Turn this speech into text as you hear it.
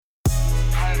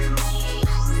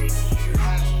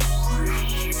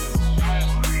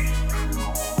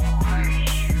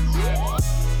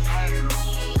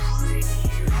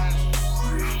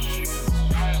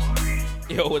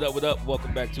Yo, what up, what up?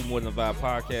 Welcome back to More Than a Vibe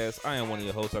podcast. I am one of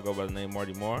your hosts. I go by the name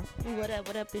Marty Moore. What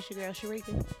up? It's your girl,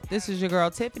 Sharika. This is your girl,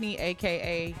 Tiffany,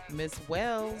 a.k.a. Miss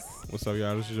Wells. What's up,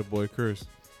 y'all? This is your boy, Chris.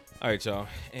 All right, y'all.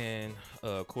 And,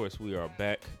 of course, we are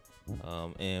back.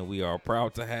 And we are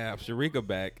proud to have Sharika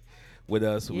back with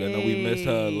us. I know we missed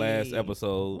her last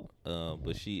episode,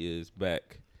 but she is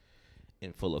back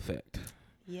in full effect.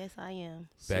 Yes, I am.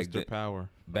 Sister power.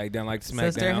 Back down like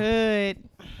SmackDown. Sisterhood.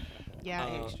 Yeah,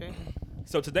 extra.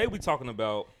 So today we're talking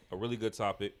about a really good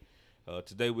topic.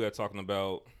 Today we are talking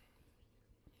about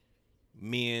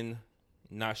men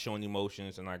not showing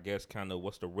emotions, and I guess kind of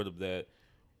what's the root of that,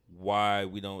 why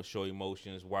we don't show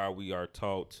emotions, why we are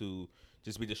taught to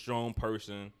just be the strong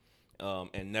person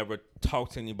and never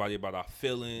talk to anybody about our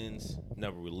feelings,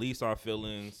 never release our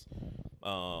feelings.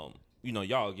 Y'all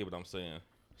get what I'm saying.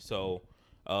 So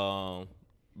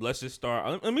let's just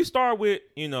start. Let me start with,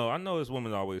 I know it's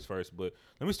women always first, but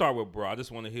let me start with bro. I just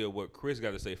want to hear what Chris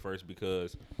got to say first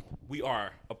because we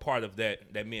are a part of that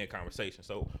men conversation.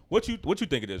 So what you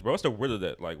think it is, bro? What's the root of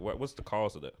that? Like, what's the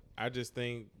cause of that? I just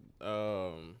think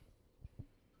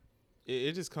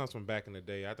it just comes from back in the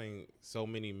day. I think so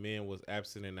many men was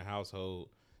absent in the household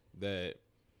that,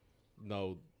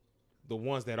 the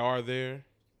ones that are there,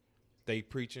 they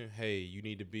preaching, hey, you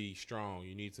need to be strong.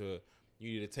 You need to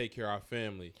take care of our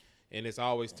family. And it's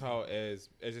always taught as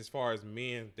far as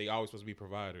men, they always supposed to be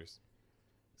providers.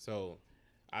 So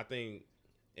I think,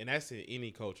 and that's in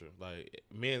any culture, like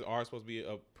men are supposed to be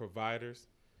providers.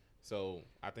 So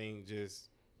I think just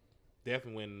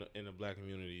definitely when in the black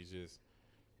community,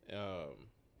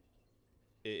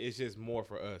 it's just more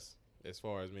for us as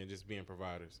far as men just being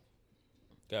providers.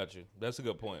 Got you. That's a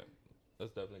good point.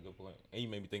 That's definitely a good point. And you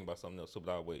made me think about something else, so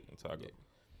but I'll wait until I go.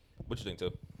 What you think,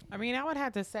 too? I mean, I would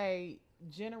have to say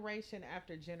generation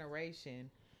after generation,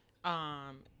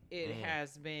 it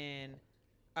has been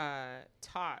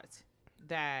taught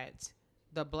that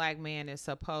the black man is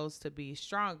supposed to be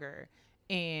stronger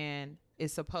and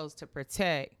is supposed to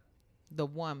protect the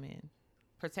woman,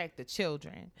 protect the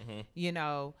children.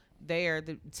 Mm-hmm. They are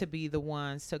to be the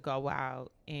ones to go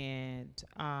out and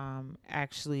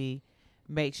actually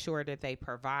make sure that they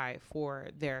provide for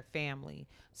their family.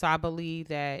 So I believe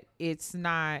that it's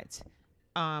not,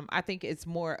 I think it's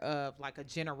more of like a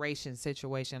generation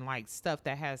situation, like stuff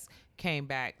that has came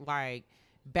back, I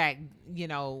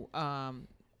don't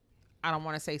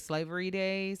want to say slavery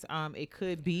days. It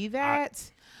could be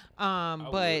that,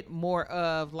 but more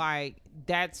of like,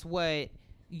 that's what,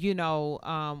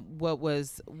 what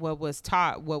was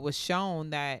taught, what was shown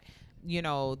that,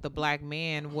 the black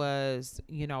man was,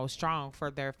 strong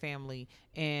for their family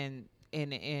and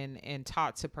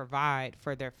taught to provide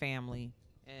for their family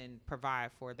and provide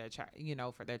for their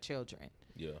for their children.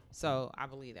 Yeah. So I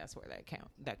believe that's where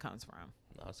that comes from.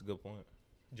 No, that's a good point.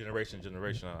 Generation. I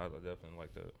definitely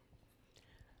like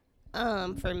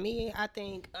that. For me, I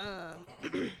think I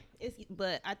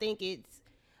think it's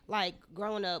like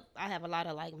growing up. I have a lot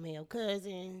of like male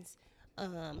cousins,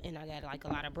 and I got like a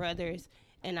lot of brothers.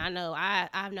 And I know I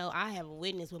have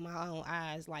witnessed with my own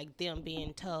eyes, like them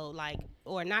being told, like,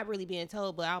 or not really being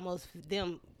told, but almost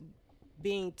them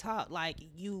being taught, like,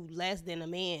 you less than a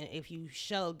man if you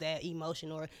show that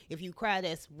emotion, or if you cry,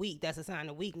 that's weak, that's a sign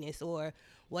of weakness, or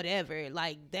whatever.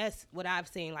 Like, that's what I've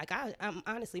seen. Like, I'm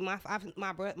honestly, my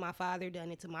father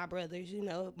done it to my brothers.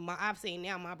 I've seen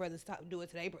now my brothers do it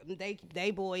to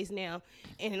they boys now,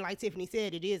 and like Tiffany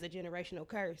said, it is a generational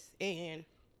curse. And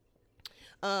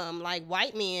like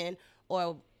white men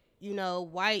or,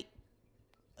 white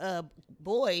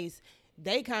boys,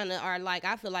 they kind of are like,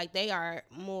 I feel like they are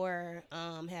more,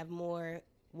 have more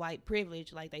white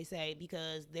privilege, like they say,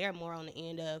 because they're more on the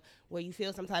end of where you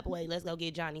feel some type of way, let's go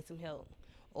get Johnny some help.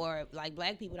 Or like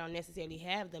black people don't necessarily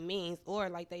have the means, or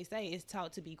like they say, it's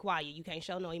taught to be quiet. You can't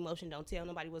show no emotion. Don't tell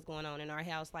nobody what's going on in our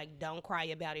house. Like, don't cry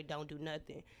about it. Don't do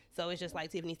nothing. So it's just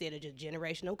like Tiffany said, it's just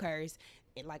generational curse.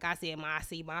 And like I said, I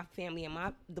see my family and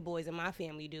the boys in my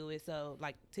family do it. So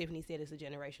like Tiffany said, it's a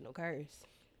generational curse.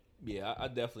 Yeah, I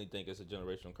definitely think it's a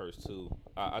generational curse too.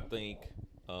 I think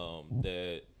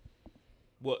that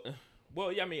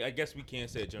I guess we can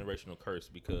say a generational curse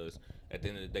because at the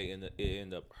end of the day, it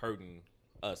end up hurting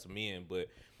us men. But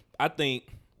I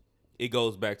think it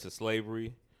goes back to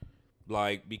slavery,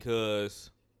 like,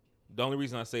 because the only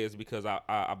reason I say is because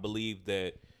I believe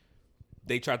that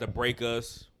they tried to break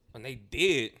us, and they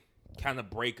did kind of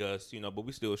break us, but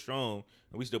we still strong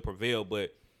and we still prevail.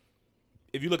 But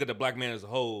if you look at the black man as a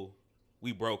whole,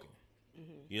 we broken.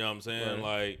 Mm-hmm. You know what I'm saying?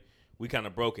 Right. Like, we kind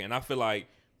of broken. And I feel like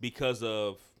because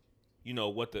of,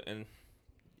 and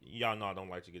y'all know I don't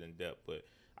like to get in depth, but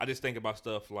I just think about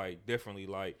stuff like differently.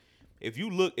 Like, if you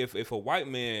look, if a white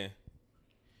man,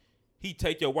 he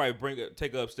take your wife,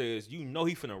 take her upstairs, you know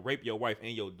he finna rape your wife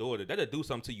and your daughter. That'll do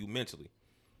something to you mentally.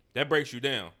 That breaks you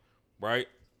down, right?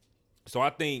 So I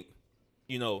think,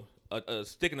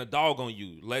 sticking a dog on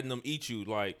you, letting them eat you,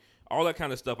 like all that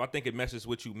kind of stuff, I think it messes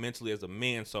with you mentally as a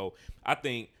man. So I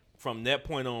think from that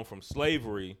point on, from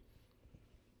slavery,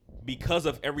 because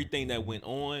of everything that went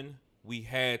on, we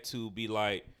had to be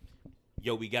like,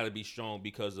 yo, we got to be strong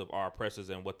because of our oppressors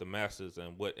and what the masters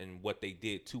and what they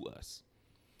did to us.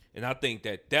 And I think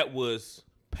that was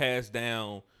passed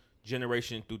down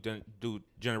generation through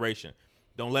generation.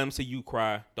 Don't let them see you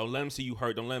cry. Don't let them see you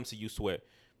hurt. Don't let them see you sweat.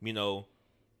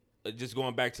 Just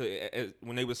going back to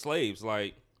when they were slaves,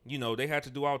 like, they had to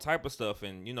do all type of stuff.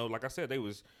 And, like I said, they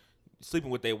was sleeping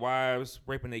with their wives,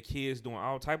 raping their kids, doing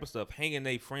all type of stuff, hanging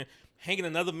their friend, hanging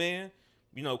another man,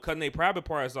 cutting their private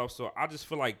parts off. So I just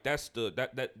feel like that's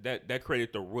that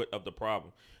created the root of the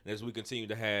problem. And as we continue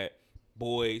to have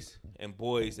boys and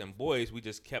boys and boys, we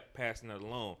just kept passing it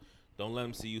along. Don't let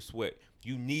them see you sweat.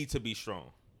 You need to be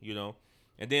strong,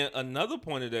 And then another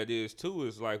point of that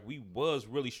is like we was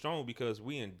really strong because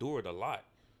we endured a lot.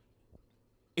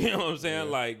 You know what I'm saying?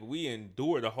 Yeah. Like we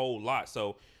endured a whole lot.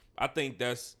 So I think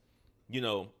that's,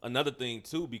 another thing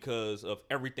too, because of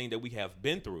everything that we have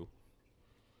been through.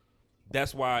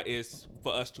 That's why it's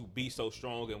for us to be so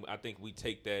strong. And I think we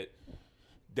take that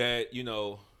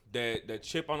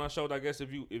chip on our shoulder, I guess,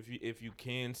 if you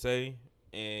can say,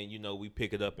 and we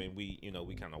pick it up and we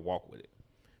kind of walk with it.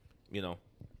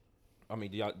 I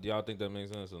mean, do y'all think that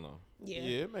makes sense or no? Yeah,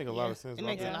 it makes a lot of sense. It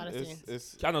makes a lot of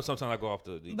sense. I know sometimes I go off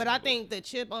the. But I think the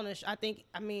chip on the. I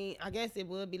guess it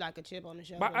would be like a chip on the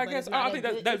shoulder. But I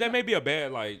think that may be a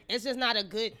bad like. It's just not a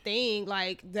good thing.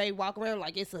 Like they walk around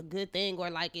like it's a good thing or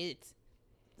like it's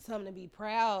something to be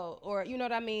proud or you know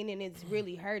what I mean, and it's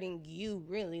really hurting you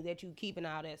really that you keeping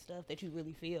all that stuff that you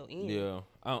really feel in. Yeah,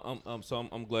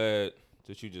 I'm glad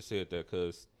that you just said that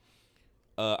because.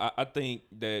 I think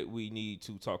that we need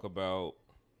to talk about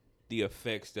the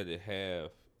effects that it have,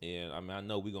 and I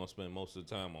know we're gonna spend most of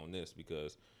the time on this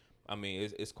because,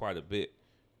 it's quite a bit.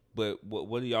 But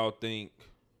what do y'all think?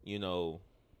 Men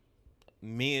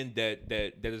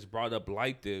that is brought up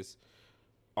like this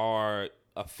are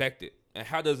affected, and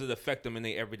how does it affect them in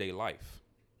their everyday life?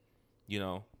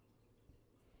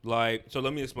 Like so.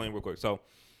 Let me explain real quick. So,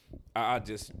 I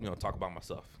just talk about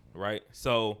myself, right?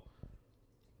 So.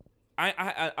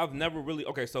 I've never really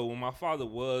so when my father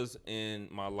was in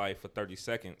my life for 30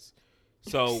 seconds,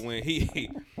 so when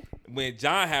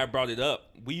John had brought it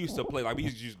up, we used to play we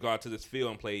used to just go out to this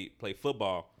field and play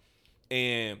football,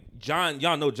 and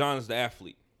y'all know John's the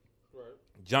athlete. Right.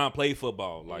 John played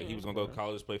football, he was gonna go to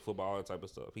college, play football, all that type of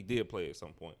stuff. He did play at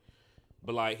some point,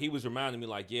 but he was reminding me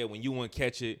when you want to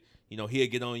catch it, he'll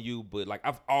get on you, but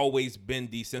I've always been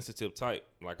the sensitive type.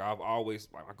 I've always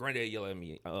my granddad yell at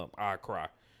me, I cry.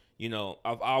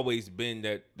 I've always been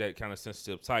that kind of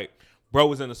sensitive type. Bro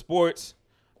was into sports.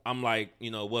 I'm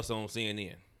what's on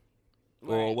CNN?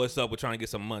 Right. Or what's up with trying to get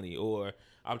some money? Or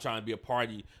I'm trying to be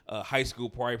a high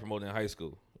school party promoter in high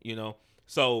school,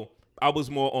 So I was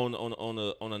more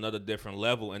on another different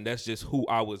level, and that's just who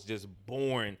I was just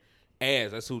born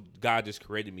as. That's who God just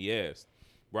created me as,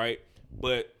 right?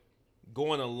 But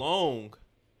going along,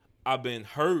 I've been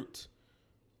hurt,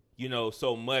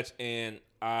 so much, and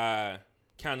I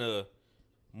kind of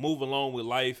move along with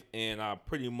life, and I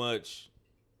pretty much,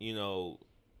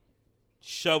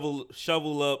 shovel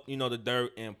up, the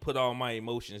dirt and put all my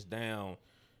emotions down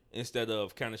instead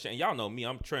of kind of. And y'all know me,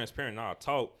 I'm transparent. I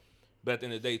talk, but at the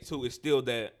end of the day, too, it's still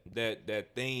that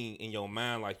thing in your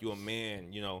mind, like you're a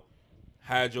man,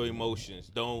 hide your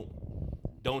emotions. Don't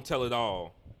tell it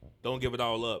all. Don't give it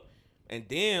all up. And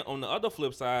then on the other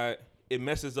flip side, it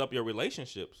messes up your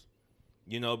relationships,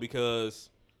 because.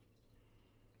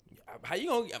 How you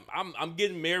gonna? I'm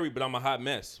getting married, but I'm a hot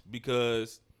mess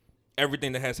because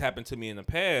everything that has happened to me in the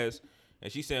past.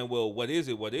 And she's saying, "Well, what is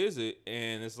it? What is it?"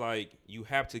 And it's like you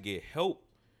have to get help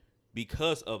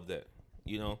because of that.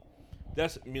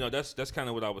 That's kind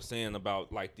of what I was saying about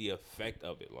the effect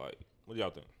of it. What do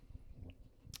y'all think?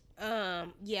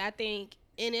 Yeah, I think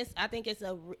it's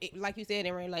like you said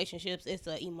in relationships, it's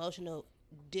an emotional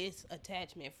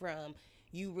disattachment from.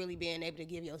 You really being able to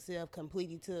give yourself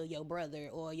completely to your brother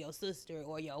or your sister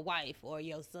or your wife or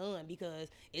your son because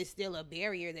it's still a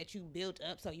barrier that you built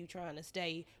up. So you trying to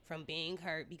stay from being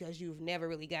hurt because you've never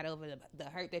really got over the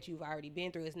hurt that you've already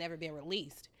been through. It's never been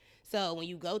released. So when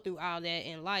you go through all that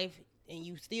in life and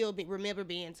you still remember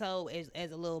being told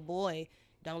as a little boy,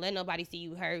 Don't let nobody see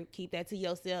you hurt. Keep that to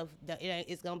yourself.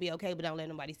 It's gonna be okay, but don't let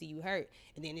nobody see you hurt.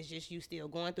 And then it's just you still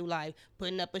going through life,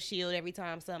 putting up a shield every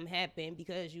time something happen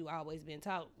because you always been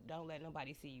taught don't let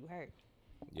nobody see you hurt.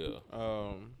 Yeah.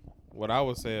 What I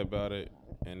would say about it,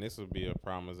 and this would be a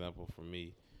prime example for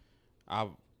me.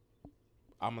 I'm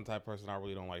a type of person I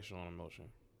really don't like showing emotion.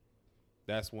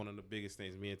 That's one of the biggest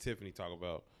things me and Tiffany talk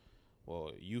about.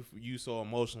 Well, you so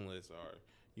emotionless, or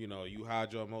you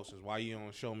hide your emotions. Why you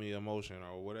don't show me emotion,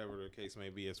 or whatever the case may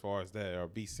be, as far as that, or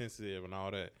be sensitive and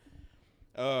all that.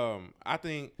 I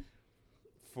think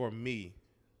for me,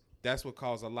 that's what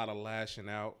caused a lot of lashing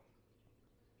out.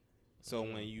 So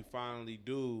when you finally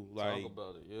do, like, talk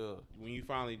about it, yeah. When you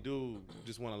finally do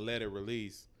just want to let it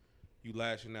release, you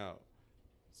lashing out.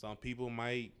 Some people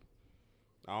might,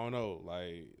 I don't know,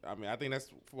 like, I mean, I think that's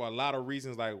for a lot of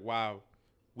reasons, like, why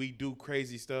we do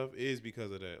crazy stuff is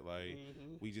because of that. Like,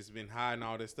 we just been hiding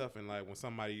all this stuff, and, like, when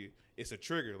somebody, it's a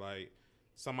trigger, like,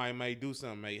 somebody may do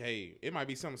something, hey, it might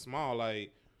be something small,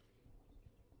 like,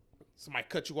 somebody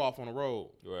cut you off on the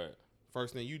road. Right.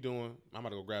 First thing you doing, I'm about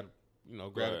to go grab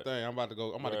Right. the thing. I'm about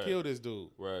to kill this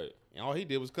dude. Right. And all he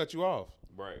did was cut you off.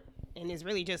 Right. And it's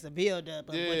really just a build-up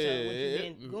of what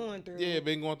you've been going through. Yeah,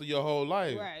 been going through your whole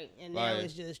life. Right, and like, now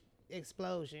it's just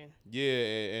explosion. Yeah,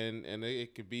 and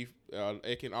it could be.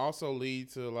 It can also lead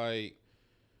to, like,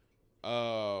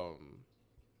 I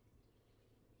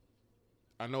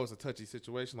know it's a touchy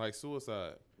situation, like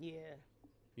suicide. Yeah.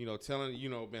 Telling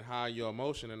been hiding your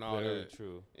emotion and all Very that.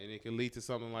 true. And it can lead to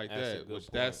something like That's a that, good which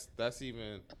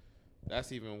point.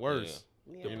 that's even worse.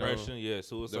 Yeah. Depression,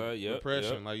 suicide,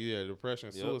 Depression,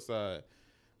 depression, Yep. suicide.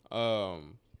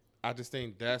 I just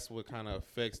think that's what kind of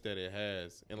effects that it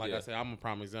has. And like I said, I'm a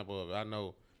prime example of it. I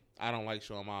know I don't like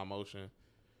showing my emotion.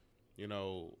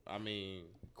 I mean,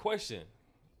 Question: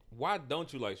 why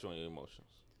don't you like showing your emotions?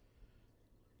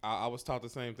 I was taught the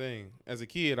same thing. As a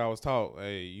kid, I was taught,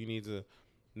 hey, you need to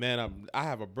man up. I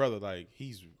have a brother, like,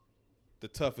 he's the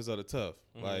toughest of the tough.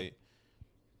 Mm-hmm. Like,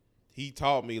 he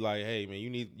taught me, like, hey, man,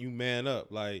 you man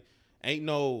up. Like, he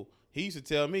used to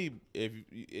tell me, if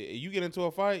you get into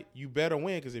a fight, you better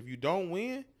win, because if you don't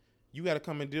win, you got to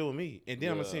come and deal with me. And then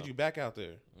I'm going to send you back out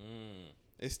there.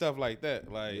 It's stuff like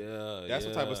that. Like, that's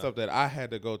the type of stuff that I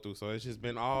had to go through. So it's just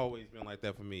always been like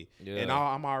that for me. Yeah. And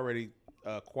I'm already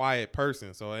a quiet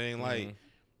person, so it ain't like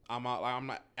I'm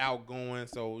not outgoing.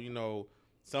 So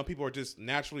some people are just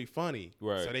naturally funny,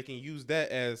 right? So they can use that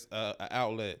as an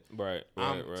outlet, right?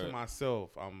 To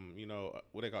myself. I'm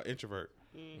what they call introvert.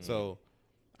 So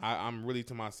I'm really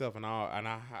to myself, and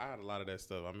I hide a lot of that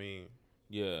stuff. I mean,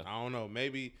 I don't know,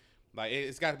 maybe. Like,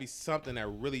 it's got to be something that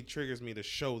really triggers me to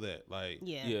show that. Like,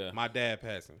 my dad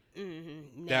passing.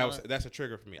 Mm-hmm. That's a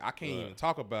trigger for me. I can't even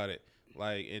talk about it.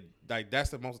 Like,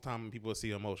 that's the most of the time when people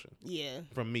see emotion. Yeah.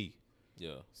 From me.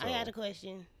 Yeah. So. I had a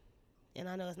question, and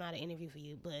I know it's not an interview for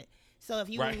you, but so if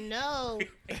you know, no,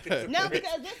 because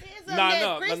this is something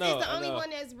that Chris is the only one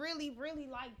that's really, really,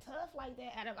 like, tough like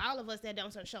that out of all of us that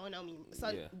don't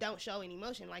don't show any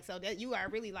emotion. Like, so that you are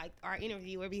really, like, our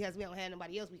interviewer, because we don't have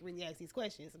nobody else we can really ask these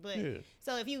questions. But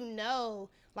so if you know,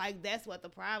 like, that's what the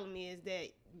problem is, that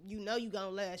you gonna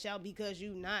lash out because you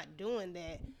not doing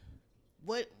that.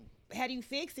 How do you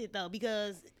fix it though?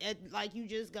 Because like, you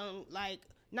just gonna, like,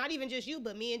 not even just you,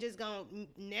 but men just gonna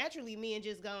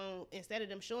instead of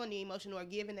them showing the emotion or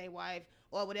giving their wife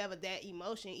or whatever that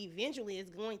emotion, eventually is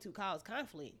going to cause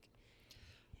conflict.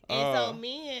 And so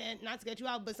men, not to cut you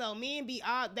out, but so men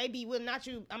they be willing, not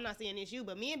you, I'm not saying it's you,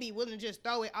 but men be willing to just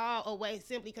throw it all away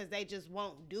simply because they just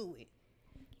won't do it.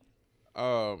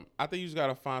 I think you just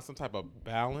gotta find some type of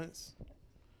balance.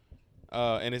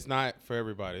 And it's not for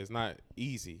everybody. It's not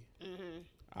easy.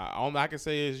 All I can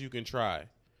say is you can try.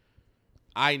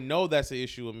 I know that's an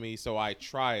issue with me, so I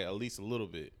try at least a little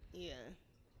bit. Yeah.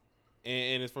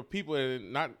 And it's for people that,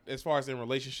 not as far as in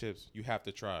relationships, you have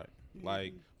to try.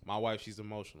 Like, my wife, she's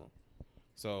emotional,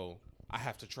 so I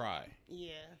have to try.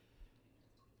 Yeah.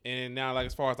 And now, like,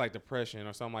 as far as, like, depression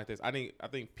or something like this, I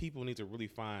think people need to really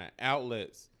find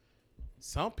outlets.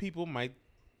 Some people might.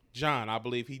 John, I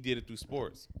believe he did it through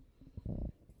sports.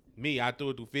 Me, I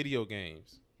do it through video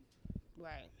games.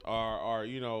 Right. Or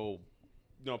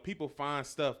people find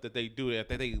stuff that they do that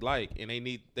they like, and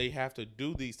they have to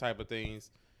do these type of things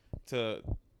to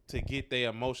get their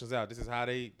emotions out. This is how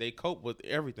they cope with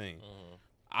everything.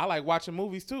 I like watching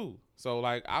movies too. So,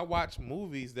 like, I watch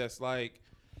movies that's like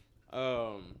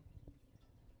I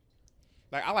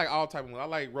like all type of movies. I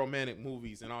like romantic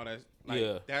movies and all that.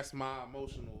 Like, that's my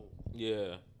emotional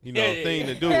thing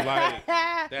to do. Like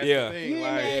that's Yeah. the thing. You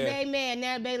Like, made Bay mad.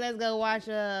 Now, Bay, let's go watch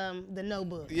The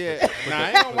Notebook. yeah, nah, I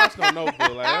ain't gonna watch no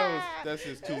Notebook. Like that's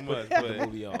just too much. The But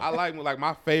movie on. I like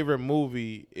my favorite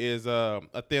movie is A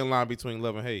Thin Line Between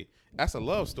Love and Hate. That's a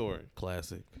love story.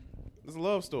 Classic. It's a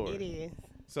love story. It is.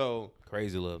 So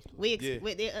Crazy love. Yeah.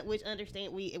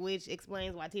 Which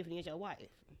explains why Tiffany is your wife.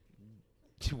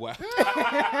 Wow.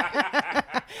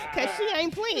 Cause she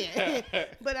ain't playing.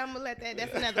 But I'm gonna let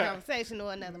that's another conversation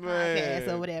or another podcast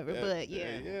or whatever. But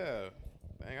yeah. Yeah.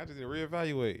 Dang, I just need to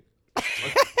reevaluate.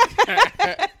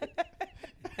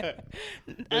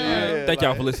 Thank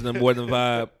y'all for listening to More Than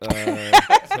Vibe.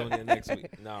 Tune in next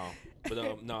week. No,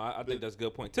 but no, I think that's a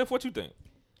good point. Tiff, what you think?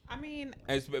 I mean,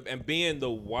 And being the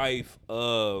wife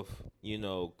of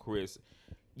Chris,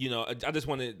 I just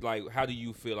wanted like, how do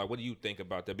you feel? Like, what do you think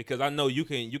about that? Because I know you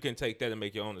can take that and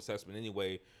make your own assessment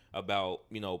anyway about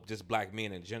just black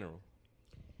men in general.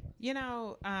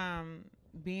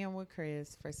 Being with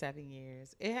Chris for 7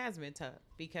 years, it has been tough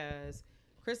because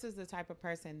Chris is the type of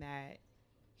person that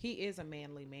he is a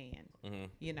manly man. Mm-hmm.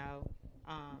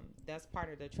 That's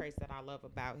part of the traits that I love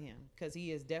about him because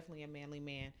he is definitely a manly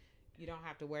man. You don't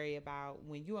have to worry about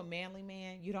when you're a manly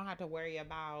man, you don't have to worry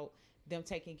about them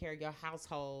taking care of your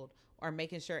household or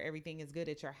making sure everything is good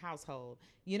at your household.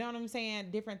 You know what I'm saying?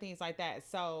 Different things like that.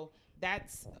 So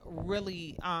that's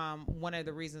really one of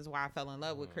the reasons why I fell in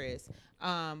love with Chris.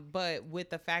 But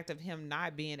with the fact of him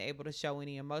not being able to show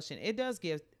any emotion, it does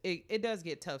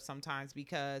get tough sometimes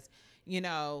because, if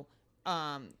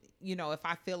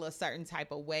I feel a certain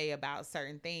type of way about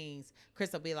certain things,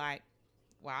 Chris will be like,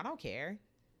 well, I don't care.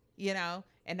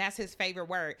 And that's his favorite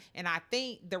word. And I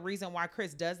think the reason why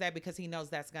Chris does that because he knows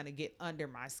that's going to get under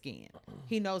my skin.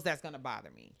 He knows that's going to bother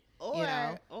me. Or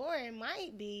it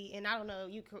might be, and I don't know.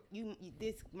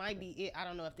 This might be it. I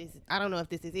don't know if this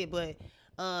is it, but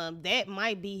that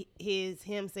might be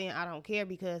him saying I don't care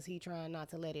because he trying not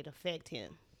to let it affect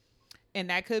him. And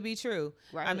that could be true.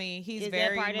 Right. I mean, he's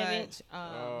very much.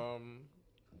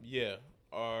 Yeah.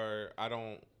 Or I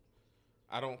don't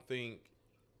think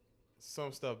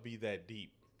some stuff be that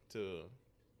deep to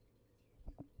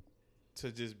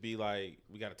just be like,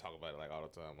 we got to talk about it like all the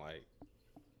time. Like,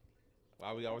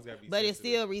 why we always got to be. But sensitive. it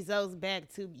still results back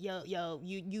to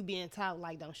you being taught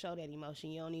like don't show that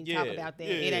emotion. You don't need to talk about that.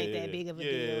 It ain't that big of a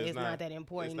deal. It's not that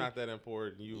important. It's not that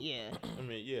important. I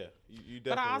mean, you definitely.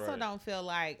 But I also don't feel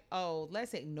like,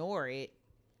 let's ignore it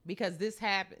because this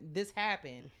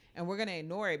happened, and we're gonna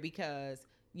ignore it because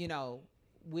we don't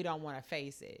want to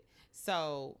face it.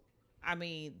 So. I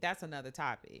mean, that's another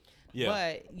topic. Yeah.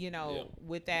 But,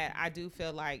 with that, I do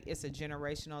feel like it's a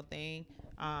generational thing.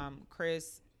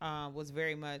 Chris was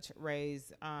very much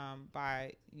raised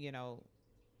by,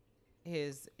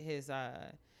 his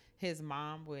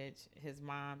mom, which his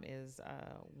mom is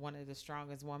one of the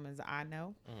strongest women I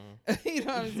know. Mm-hmm. You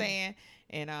know what I'm saying?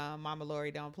 And Mama Lori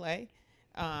don't play.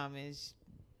 And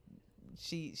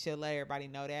she'll let everybody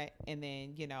know that. And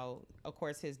then, of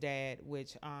course his dad,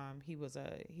 which he was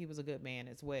a good man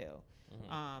as well.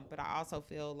 Mm-hmm. But I also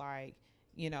feel like,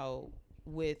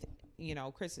 with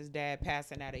Chris's dad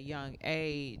passing at a young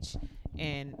age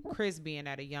and Chris being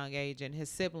at a young age and his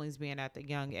siblings being at the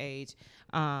young age,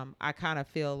 I kind of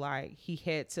feel like he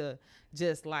had to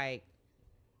just like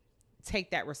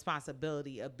take that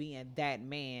responsibility of being that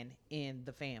man in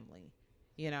the family,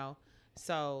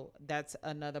 So that's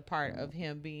another part of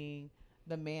him being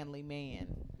the manly man,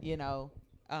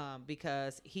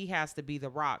 because he has to be the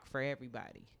rock for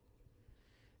everybody.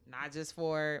 Not just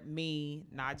for me,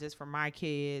 not just for my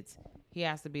kids. He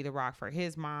has to be the rock for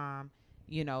his mom,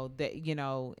 in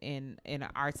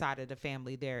our side of the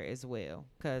family there as well.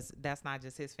 Because that's not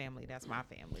just his family, that's my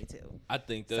family too. I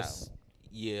think that's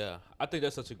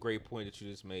such a great point that you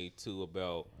just made too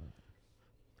about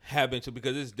having to,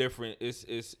 because it's different.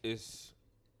 It's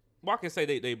well, I can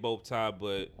say they both tied,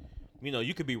 but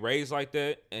you could be raised like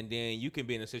that, and then you can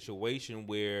be in a situation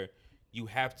where you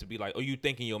have to be like, or you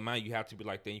think in your mind you have to be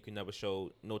like that. You can never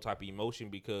show no type of emotion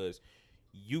because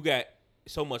you got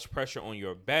so much pressure on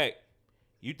your back.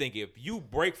 You think if you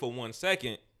break for 1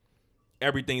 second,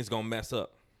 everything's gonna mess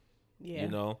up.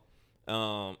 Yeah.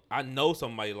 I know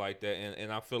somebody like that, and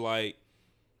I feel like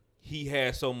he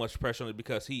has so much pressure on it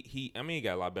because he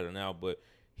got a lot better now, but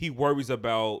he worries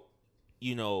about,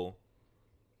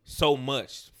 so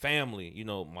much family,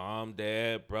 mom,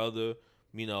 dad, brother,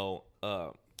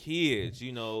 kids,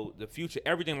 the future,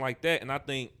 everything like that. And I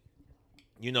think,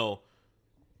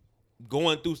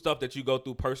 going through stuff that you go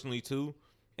through personally too,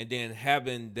 and then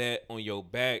having that on your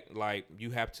back, like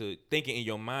you have to thinking in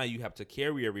your mind, you have to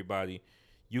carry everybody.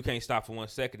 You can't stop for 1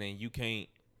 second, and you can't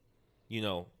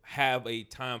have a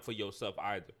time for yourself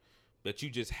either. But you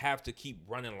just have to keep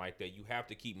running like that. You have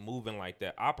to keep moving like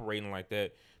that, operating like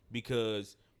that,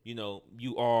 because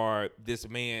you are this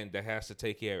man that has to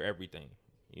take care of everything.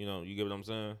 You get what I'm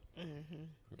saying?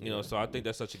 Mm-hmm. So I think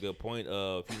that's such a good point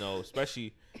of,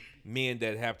 especially men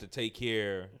that have to take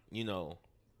care,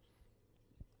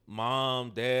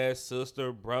 mom, dad,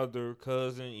 sister, brother,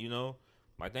 cousin,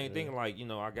 like they ain't thinking like,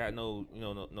 I got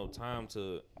no time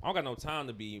to, I don't got no time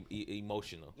to be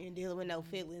emotional. And dealing with no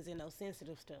feelings and no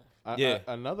sensitive stuff.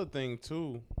 Another thing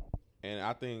too, and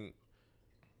I think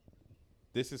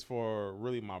this is for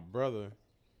really my brother,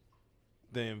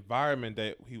 the environment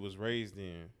that he was raised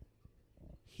in,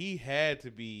 he had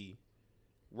to be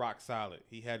rock solid.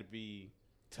 He had to be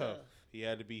tough. He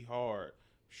had to be hard.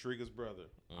 Shriga's brother,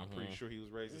 I'm pretty sure he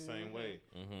was raised the same way.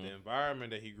 The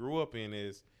environment that he grew up in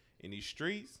is, in these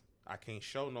streets, I can't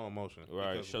show no emotion.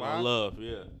 Right, show no love.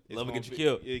 Yeah, love will get you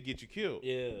killed. It get you killed.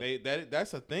 Yeah,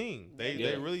 that's a thing.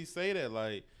 They really say that,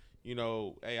 like,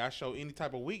 hey, I show any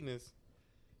type of weakness,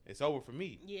 it's over for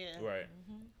me. Yeah. Right.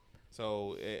 Mm-hmm.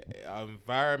 So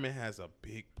environment has a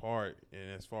big part in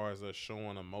as far as us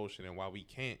showing emotion and why we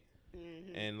can't.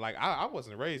 Mm-hmm. And like I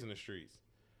wasn't raised in the streets,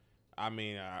 I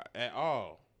mean at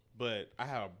all. But I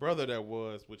have a brother that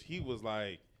was, which he was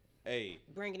like, hey,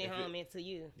 bringing it home into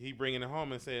you. He bringing it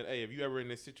home and said, hey, if you ever in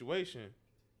this situation,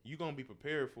 you gonna be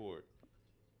prepared for it.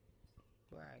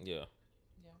 Right. Yeah.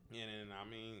 And I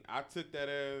mean, I took that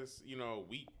as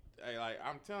like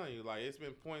I'm telling you, like it's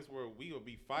been points where we will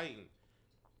be fighting.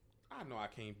 I know I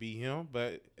can't beat him,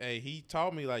 but hey, he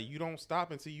taught me like you don't stop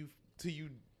until you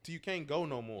can't go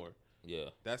no more. Yeah.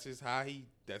 That's just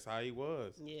that's how he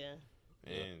was. Yeah.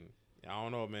 And I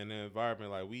don't know, man, the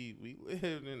environment like we live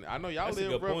in. I know y'all That's a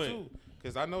live good rough point. too.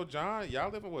 Cause I know John, y'all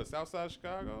live in what, South Side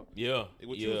Chicago? Yeah.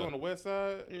 Which you was on the west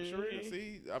side, Sharita.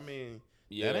 See, I mean,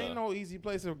 that ain't no easy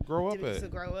place to grow up at. To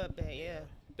grow up at, yeah.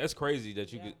 That's crazy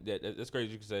that you could, that's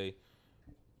crazy you could say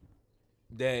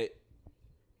that.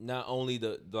 Not only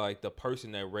the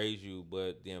person that raised you,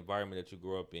 but the environment that you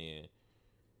grew up in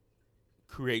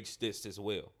creates this as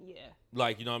well. Yeah.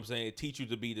 Like, you know what I'm saying? It teach you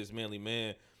to be this manly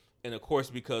man. And of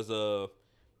course, because of,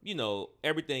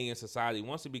 everything in society,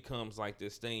 once it becomes like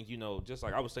this thing, just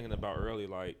like I was thinking about earlier,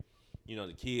 like,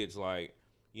 the kids, like,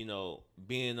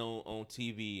 being on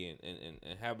TV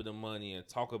and having the money and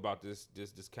talk about this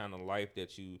kind of life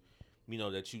that you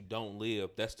don't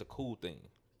live. That's the cool thing.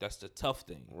 That's the tough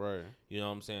thing. Right. You know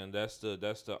what I'm saying? That's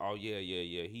the oh yeah,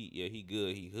 he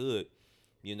good, he hood.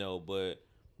 But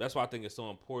that's why I think it's so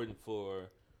important for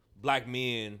black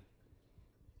men,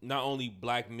 not only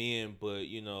black men, but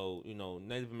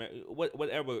Native American,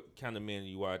 whatever kind of men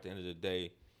you are at the end of the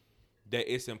day,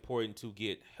 that it's important to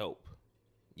get help.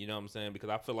 You know what I'm saying?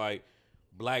 Because I feel like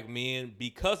black men,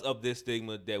 because of this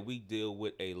stigma, that we deal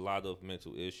with a lot of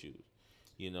mental issues.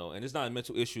 And it's not a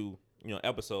mental issue,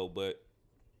 episode, but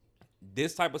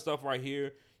this type of stuff right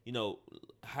here,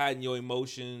 hiding your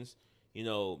emotions,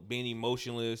 being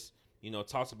emotionless,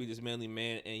 talk to be this manly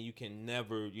man, and you can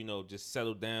never, just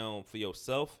settle down for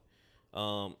yourself,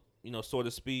 so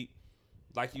to speak.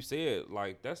 Like you said,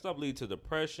 like that stuff leads to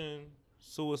depression,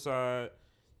 suicide,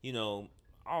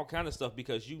 all kind of stuff,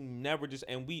 because you never just,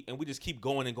 and we just keep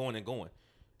going and going and going.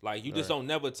 Like you just don't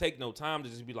never take no time to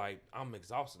just be like, I'm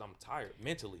exhausted, I'm tired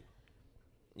mentally.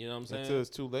 You know what I'm saying? Until it's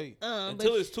too late.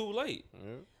 Until it's too late.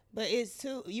 Yeah. But it's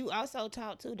too. You also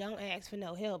taught too. Don't ask for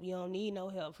no help. You don't need no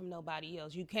help from nobody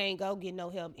else. You can't go get no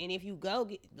help. And if you go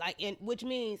get which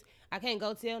means I can't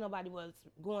go tell nobody what's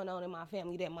going on in my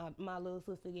family, that my little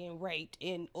sister getting raped,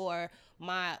 or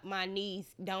my niece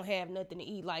don't have nothing to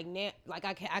eat. Like now,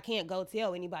 I can't go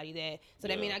tell anybody that. So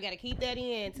that means I got to keep that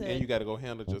in. And you got to go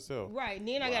handle it yourself. Right. And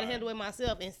then I got to handle it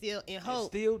myself and still in hope.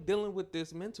 Still dealing with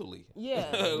this mentally.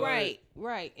 Yeah. Right.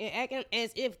 And acting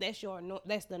as if that's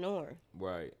the norm.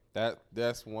 Right.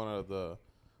 That's one of the,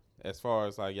 as far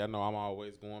as like, y'all know I'm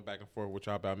always going back and forth with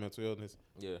y'all about mental illness.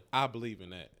 Yeah. I believe in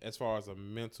that. As far as a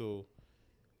mental,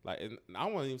 like, I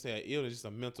won't even say an illness, just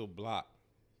a mental block.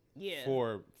 Yeah.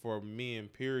 For men,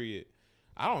 period.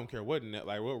 I don't care what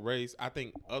race. I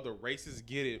think other races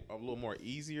get it a little more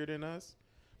easier than us.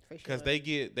 Because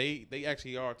they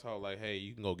actually are taught like, hey,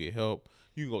 you can go get help.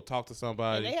 You can go talk to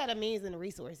somebody. And they have the means and the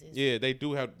resources. Yeah, they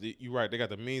do have. You're right. They got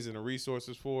the means and the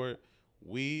resources for it.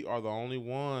 We are the only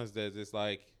ones that just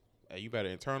like, hey, you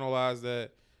better internalize that,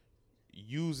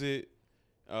 use it.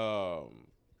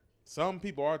 Some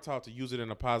people are taught to use it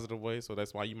in a positive way, so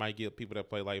that's why you might get people that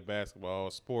play like basketball,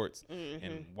 sports,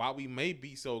 and why we may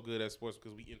be so good at sports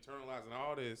because we internalizing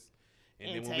all this,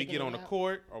 and then when we get on the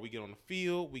court or we get on the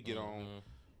field, we get on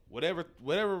whatever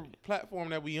platform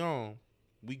that we on,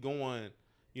 we going,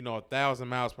 1,000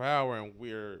 miles per hour, and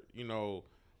we're,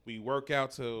 we work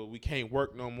out till we can't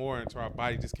work no more, until our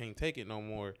body just can't take it no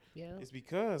more. Yeah. It's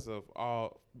because of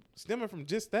all stemming from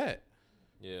just that.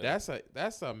 Yeah.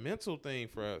 That's a mental thing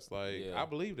for us. Like, Yeah. I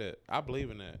believe that. I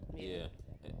believe in that. Yeah.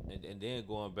 And then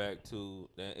going back to,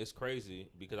 it's crazy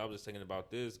because I was just thinking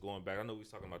about this going back. I know we was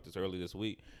talking about this earlier this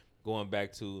week. Going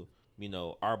back to,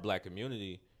 our black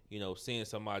community, seeing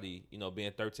somebody,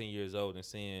 being 13 years old and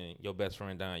seeing your best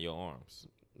friend die in your arms.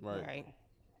 Right.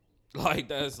 Like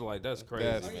that's crazy,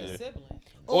 That's- Or your man. sibling.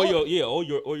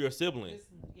 Or your sibling.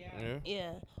 Yeah.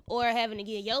 Yeah. Or having to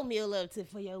get your meal up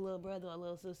for your little brother or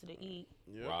little sister to eat.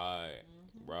 Yeah.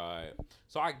 Right.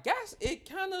 So I guess it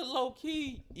kind of low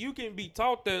key, you can be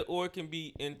taught that, or it can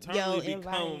be internally become,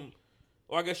 environment.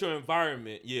 or I guess your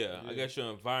environment. Yeah, I guess your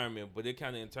environment, but it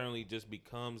kind of internally just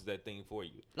becomes that thing for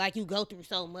you. Like you go through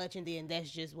so much and then that's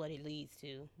just what it leads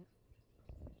to.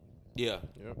 Yeah.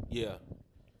 Yep.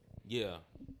 Yeah.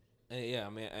 And yeah,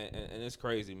 man, and it's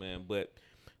crazy, man. But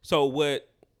so what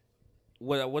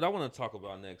I want to talk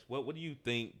about next? What do you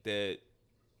think that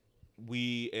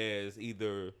we, as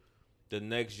either the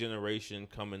next generation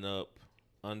coming up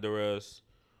under us,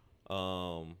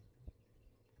 or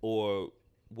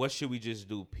what should we just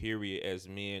do, period, as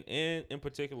men, and in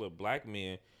particular black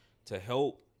men, to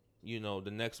help,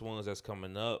 the next ones that's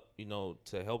coming up,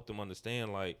 to help them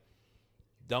understand, like,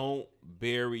 don't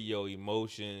bury your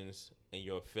emotions and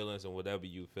your feelings and whatever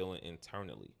you feeling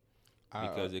internally,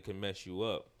 because it can mess you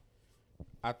up.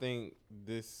 I think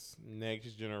this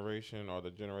next generation, or the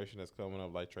generation that's coming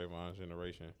up, like Trayvon's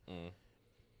generation,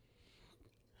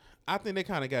 I think they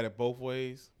kind of got it both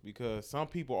ways, because some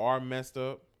people are messed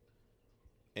up,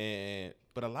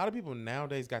 but a lot of people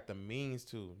nowadays got the means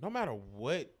to, no matter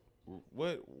what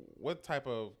type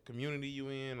of community you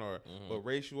in, or what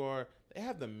race you are, they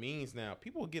have the means now.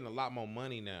 People are getting a lot more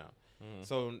money now.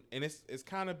 So, and it's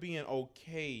kind of being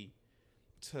okay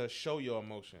to show your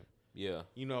emotion. Yeah.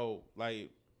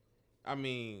 Like, I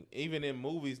mean, even in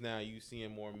movies now, you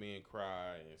seeing more men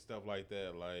cry and stuff like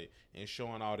that, like, and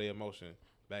showing all their emotion.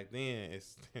 Back then,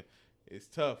 it's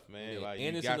tough, man. Yeah. Like,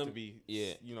 And you it's got in to the- be,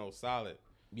 yeah. solid.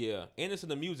 Yeah, and it's in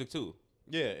the music too.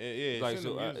 Yeah, it's Like, in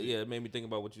so the music. yeah, it made me think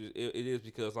about what it is,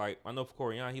 because, like, I know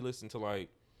for Corian, he listened to, like,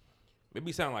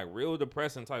 maybe sound like real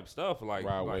depressing type stuff, like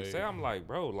Rod like Wave. say, I'm like,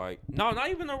 bro, like, no, not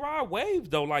even the Rod Wave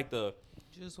though, like the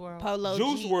Juice WRLD. Polo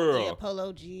Juice G. WRLD. Yeah,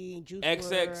 Polo G. Juice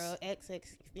XX. WRLD. XX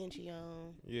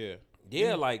Extension.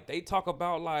 Yeah. like they talk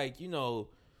about, like,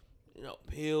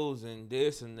 pills and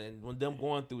this, and then when them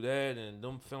going through that and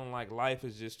them feeling like life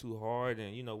is just too hard,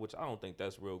 and which I don't think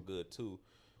that's real good too,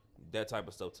 that type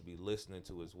of stuff to be listening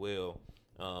to as well.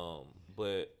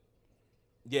 But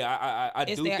yeah, I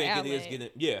It's do their think it is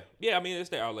outlet. getting I mean, it's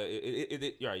their outlet.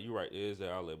 You're right, it is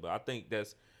their outlet, but I think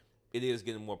it is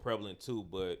getting more prevalent too.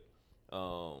 But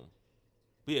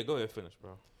yeah, go ahead, finish,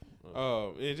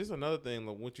 bro. And just another thing,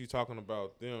 like, what you talking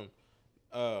about them,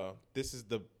 this is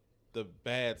the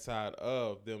bad side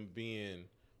of them being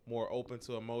more open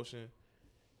to emotion.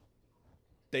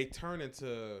 They turn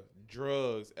into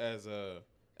drugs as a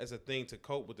thing to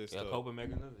cope with this Yeah, stuff. coping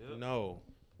mechanism. Yeah. No.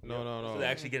 So they're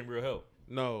actually getting real help.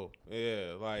 No,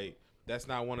 yeah, like, that's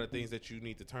not one of the things that you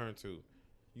need to turn to.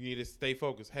 You need to stay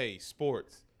focused. Hey,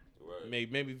 sports, Right.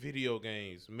 maybe video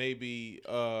games, maybe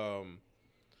a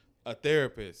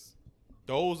therapist.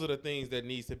 Those are the things that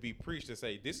needs to be preached, to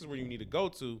say this is where you need to go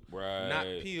to, Right. not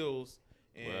pills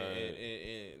and, Right.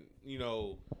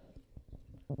 and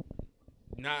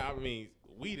not. I mean,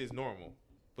 weed is normal,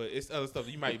 but it's other stuff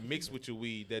that you might mix with your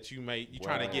weed that you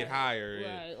trying to get higher. And,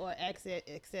 Right. Or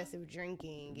excessive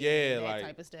drinking. and Yeah, that like,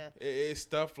 type of stuff. it's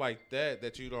stuff like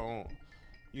that you don't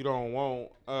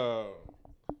want,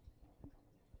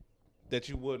 that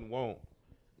you wouldn't want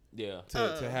Yeah.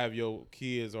 to have your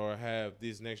kids or have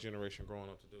this next generation growing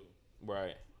up to do.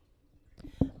 Right.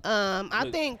 I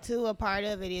Look- think too, a part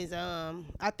of it is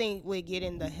I think with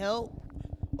getting the help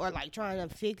or like trying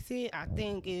to fix it, I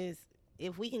think is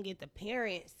if we can get the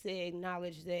parents to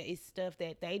acknowledge that it's stuff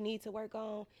that they need to work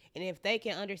on, and if they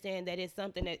can understand that it's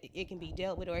something that it can be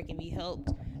dealt with or it can be helped,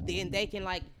 then they can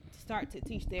like start to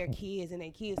teach their kids, and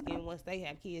their kids can, once they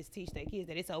have kids, teach their kids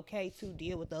that it's okay to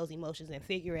deal with those emotions and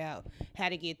figure out how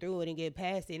to get through it and get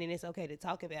past it, and it's okay to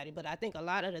talk about it. But I think a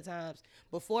lot of the times,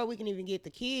 before we can even get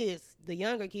the kids, the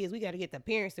younger kids, we got to get the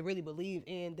parents to really believe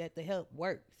in that the help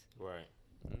works. Right.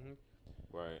 Mhm.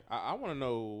 Right. I want to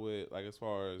know, with, like, as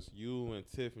far as you and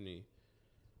Tiffany,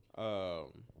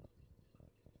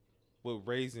 with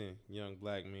raising young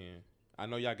black men. I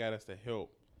know y'all got us to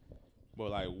help, but,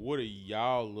 like, what do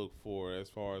y'all look for as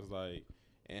far as, like,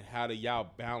 and how do y'all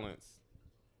balance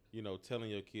telling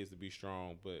your kids to be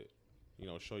strong, but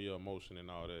show your emotion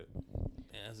and all that.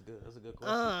 Yeah, that's good. That's a good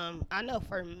question. I know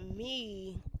for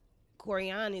me,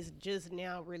 Corian is just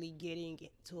now really getting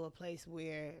to a place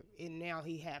where now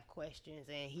he have questions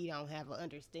and he don't have an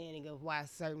understanding of why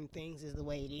certain things is the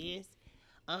way it is.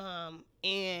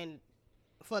 And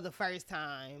for the first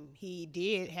time, he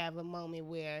did have a moment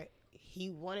where he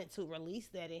wanted to release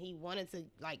that and he wanted to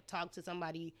like talk to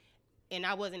somebody, and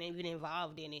I wasn't even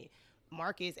involved in it.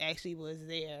 Marcus actually was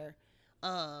there,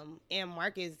 and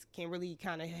Marcus can really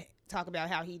kind of talk about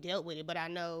how he dealt with it. But I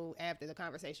know after the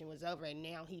conversation was over, and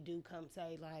now he do come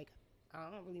say like, I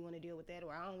don't really want to deal with that,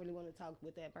 or I don't really want to talk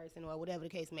with that person, or whatever the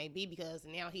case may be, because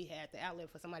now he had the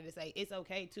outlet for somebody to say it's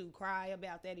okay to cry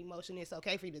about that emotion. It's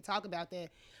okay for you to talk about that.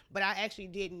 But I actually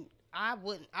didn't. I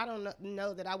don't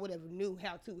know that I would have knew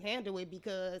how to handle it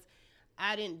because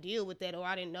I didn't deal with that, or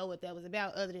I didn't know what that was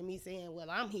about, other than me saying, "Well,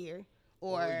 I'm here."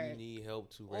 Or you need help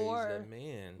to raise that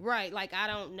man. Right. Like, I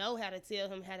don't know how to tell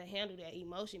him how to handle that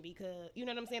emotion because, you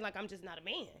know what I'm saying? Like, I'm just not a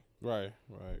man. Right.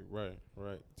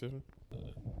 Tiffany?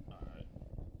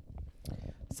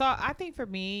 So I think for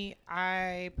me,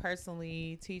 I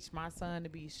personally teach my son to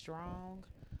be strong.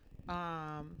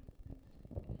 I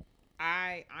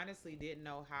honestly didn't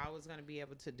know how I was going to be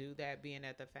able to do that, being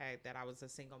at the fact that I was a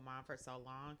single mom for so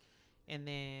long. And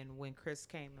then when Chris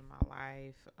came in my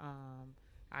life,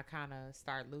 I kind of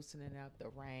started loosening up the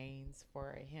reins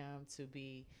for him to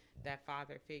be that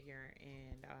father figure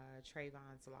in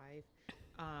Trayvon's life.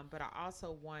 But I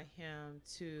also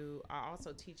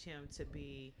teach him to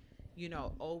be,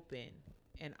 open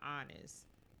and honest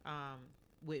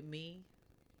with me,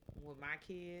 with my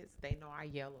kids. They know I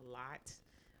yell a lot.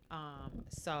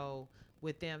 So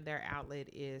with them, their outlet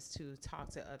is to talk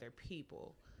to other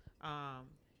people.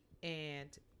 And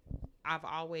I've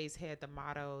always had the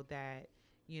motto that,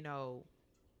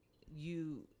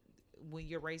 when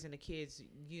you're raising the kids,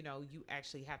 you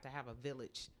actually have to have a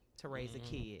village to raise a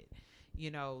kid,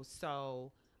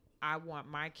 so I want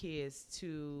my kids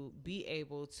to be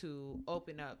able to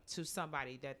open up to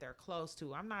somebody that they're close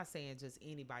to. I'm not saying just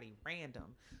anybody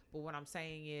random, but what I'm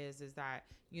saying is that,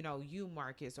 you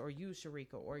Marcus, or you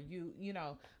Sharika, or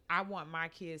I want my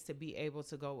kids to be able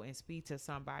to go and speak to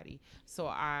somebody. So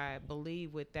I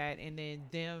believe with that, and then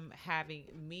them having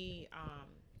me,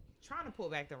 trying to pull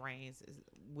back the reins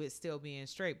with still being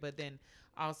straight, but then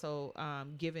also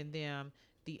giving them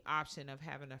the option of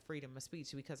having a freedom of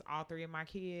speech, because all three of my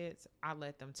kids, I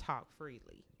let them talk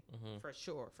freely. For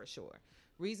sure.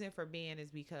 Reason for being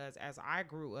is because as I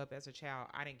grew up as a child,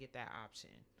 I didn't get that option.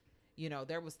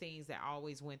 There was things that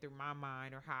always went through my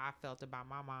mind, or how I felt about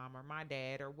my mom or my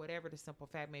dad, or whatever the simple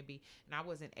fact may be, and I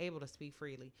wasn't able to speak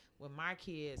freely. With my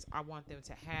kids, I want them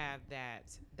to have that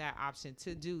option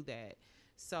to do that.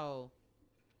 So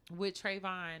with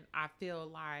Trayvon, I feel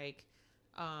like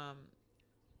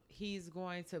he's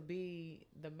going to be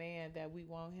the man that we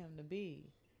want him to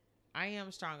be. I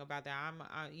am strong about that.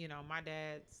 My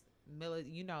dad's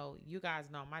you guys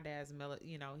know my dad's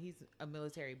he's a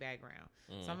military background.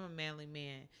 So I'm a manly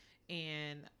man,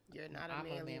 and You're not a I'm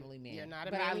manly, a manly man. You're not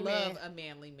a but manly I love man. a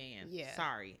manly man. Yeah.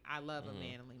 Sorry, I love a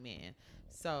manly man.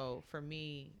 So for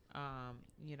me, I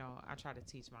try to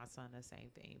teach my son the same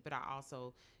thing, but I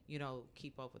also,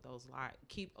 keep open those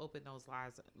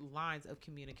lines of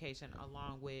communication,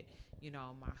 along with,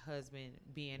 my husband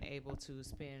being able to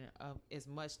spend as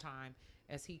much time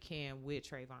as he can with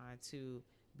Trayvon to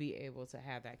be able to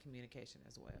have that communication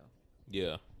as well.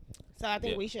 Yeah. So I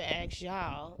think we should ask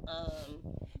y'all,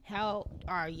 how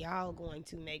are y'all going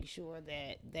to make sure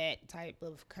that that type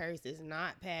of curse is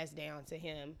not passed down to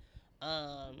him?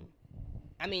 To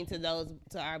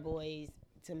our boys,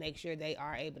 to make sure they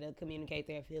are able to communicate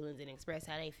their feelings and express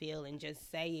how they feel and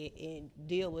just say it and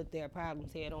deal with their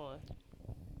problems head on.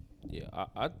 Yeah,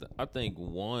 I think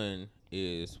one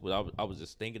is what I was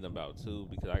just thinking about too,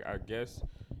 because I guess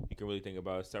you can really think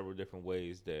about several different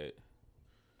ways that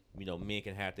men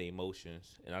can have their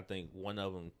emotions, and I think one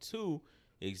of them too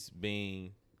is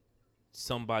being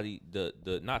somebody the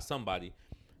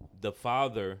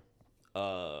father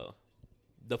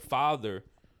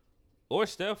or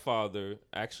stepfather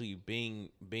actually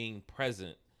being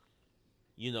present.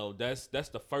 That's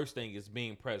the first thing, is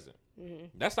being present.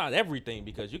 That's not everything,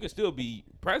 because you can still be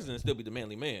present and still be the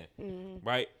manly man,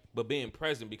 right? But being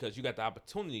present because you got the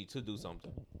opportunity to do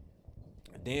something.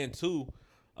 Then too,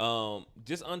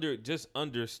 just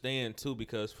understand too,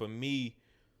 because for me,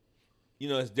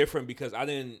 it's different, because I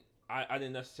didn't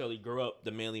necessarily grow up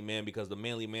the manly man, because the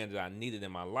manly man that I needed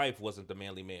in my life wasn't the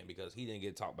manly man, because he didn't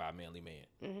get taught by a manly man,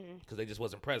 because they just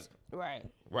wasn't present. Right.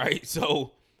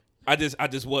 So I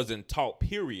just wasn't taught,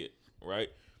 period. Right.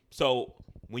 So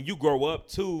when you grow up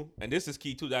too, and this is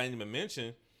key too that I didn't even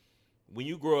mention, when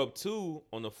you grow up too,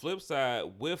 on the flip side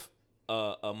with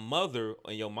a mother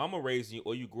and your mama raising you,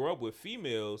 or you grow up with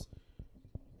females,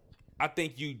 I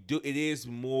think you do. It is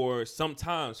more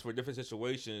sometimes for different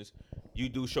situations. You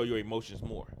do show your emotions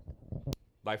more.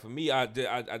 Like for me, I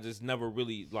just never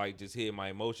really like just hid my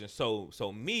emotions.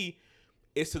 So me,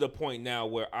 it's to the point now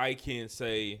where I can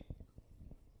say,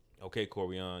 okay,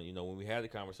 Corian, when we had the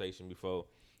conversation before,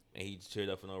 and he cheered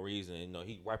up for no reason, and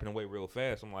he wiping away real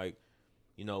fast. I'm like,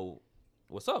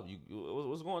 what's up?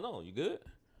 What's going on? You good?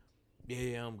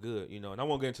 Yeah, I'm good. And I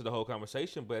won't get into the whole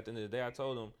conversation, but at the end of the day, I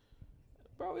told him,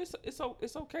 bro,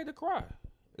 it's okay to cry.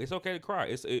 It's okay to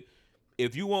cry.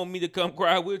 If you want me to come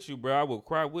cry with you, bro, I will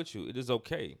cry with you. It is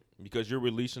okay because you're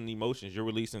releasing emotions. You're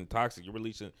releasing toxic. You're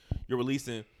releasing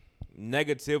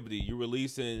negativity. You're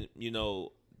releasing,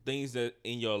 things that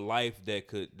in your life that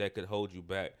could hold you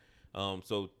back.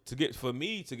 So to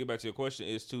get back to your question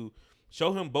is to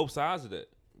show him both sides of that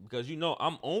because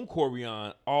I'm on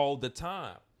Corian all the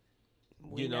time.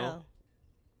 We know.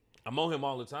 I'm on him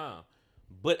all the time.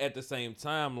 But at the same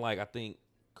time, like I think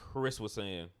Chris was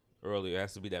saying earlier, it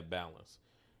has to be that balance.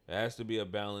 It has to be a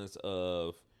balance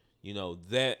of,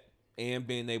 that and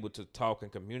being able to talk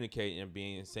and communicate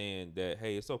and saying that,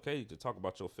 hey, it's okay to talk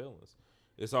about your feelings.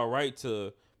 It's all right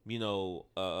to,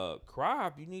 cry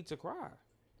if you need to cry.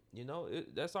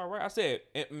 That's all right. I said,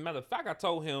 matter of fact, I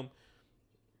told him,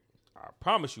 I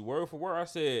promise you, word for word, I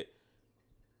said,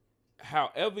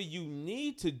 however you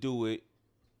need to do it,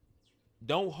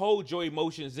 don't hold your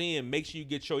emotions in. Make sure you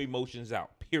get your emotions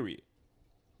out. Period.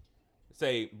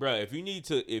 Say, bruh, if you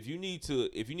need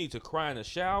to cry in the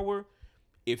shower,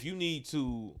 if you need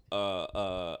to,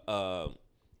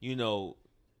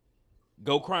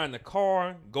 go cry in the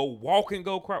car, go walk and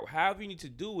go cry, however you need to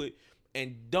do it,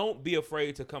 and don't be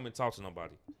afraid to come and talk to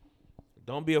nobody.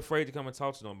 Don't be afraid to come and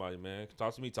talk to nobody, man.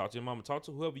 Talk to me, talk to your mama, talk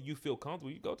to whoever you feel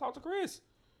comfortable. You go talk to Chris.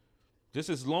 Just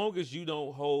as long as you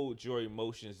don't hold your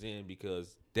emotions in,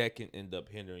 because that can end up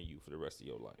hindering you for the rest of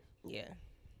your life. Yeah.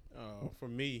 For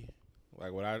me,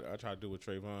 like what I try to do with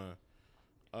Trayvon,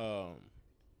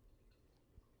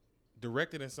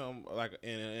 direct it in some like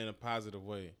in a positive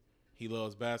way. He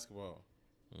loves basketball.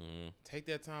 Mm-hmm. Take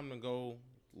that time to go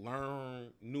learn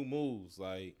new moves,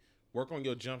 like work on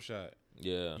your jump shot.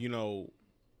 Yeah.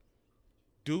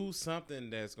 Do something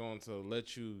that's going to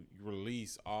let you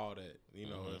release all that,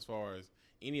 as far as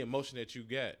any emotion that you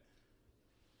get.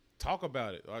 Talk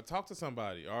about it or talk to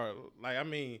somebody or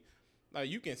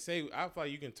you can say, I feel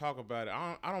like you can talk about it.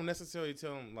 I don't necessarily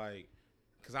tell him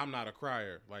because I'm not a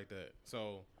crier like that.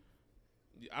 So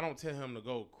I don't tell him to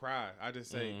go cry. I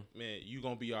just say, man, you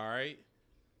going to be all right.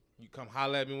 You come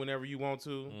holler at me whenever you want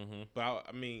to. Mm-hmm. But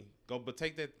but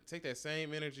take that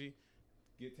same energy,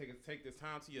 take this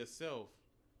time to yourself.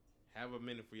 Have a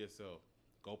minute for yourself.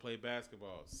 Go play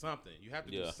basketball. Something. You have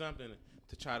to do something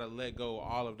to try to let go of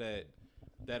all of that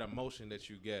emotion that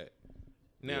you get.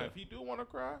 Now, if you do want to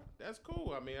cry, that's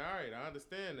cool. All right, I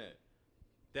understand that.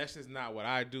 That's just not what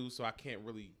I do, so I can't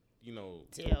really,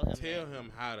 tell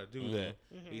him how to do that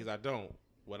because I don't.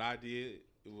 What I did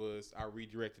was I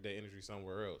redirected that energy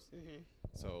somewhere else. Mm-hmm.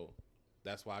 So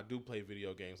that's why I do play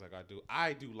video games like I do.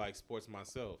 I do like sports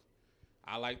myself.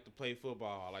 I like to play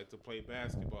football. I like to play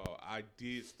basketball. I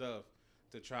did stuff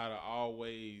to try to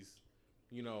always,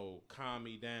 calm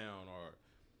me down or,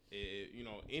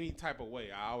 any type of way.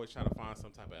 I always try to find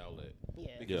some type of outlet.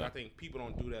 Yeah. Because I think people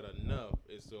don't do that enough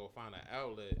is to find an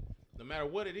outlet. No matter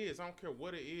what it is. I don't care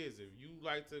what it is. If you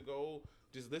like to go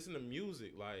just listen to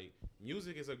music. Like,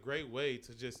 music is a great way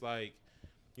to just,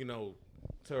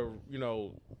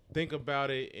 think about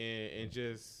it and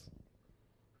just...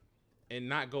 and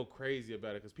not go crazy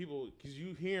about it, because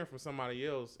you hearing from somebody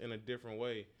else in a different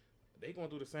way, they going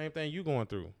through the same thing you going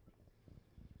through.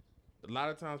 A lot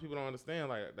of times people don't understand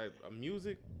like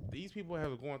music. These people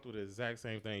have going through the exact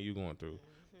same thing you going through,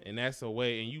 and that's a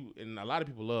way. And a lot of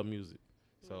people love music,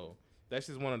 so that's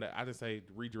just one of the. I just say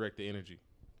redirect the energy.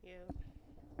 Yeah.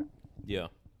 Yeah.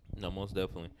 No, most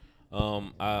definitely.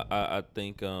 I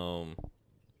think everything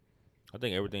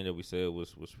that we said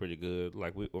was pretty good.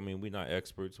 Like we're not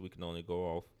experts. We can only go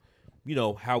off,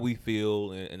 how we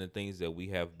feel and the things that we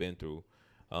have been through.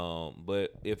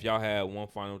 But if y'all had one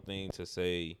final thing to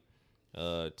say,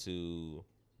 to,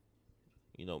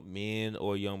 men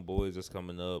or young boys that's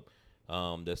coming up,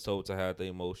 that's told to have their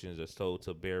emotions, that's told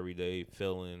to bury their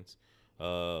feelings,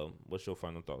 what's your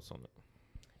final thoughts on it?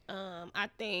 I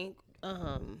think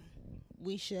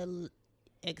we should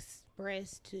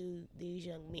express to these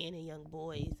young men and young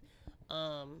boys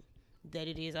that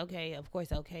it is okay, of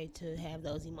course, okay to have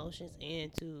those emotions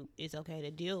and it's okay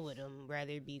to deal with them,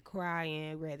 rather it be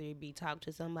crying, rather it be talk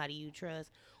to somebody you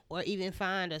trust, or even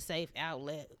find a safe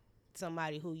outlet,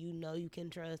 somebody who you know you can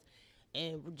trust,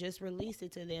 and just release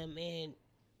it to them, and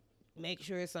make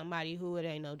sure it's somebody who it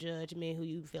ain't no judgment, who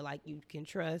you feel like you can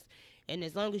trust. And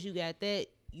as long as you got that,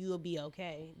 you'll be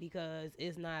okay, because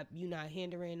it's not, you not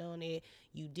hindering on it,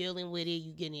 you dealing with it,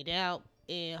 you getting it out,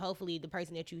 and hopefully the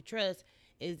person that you trust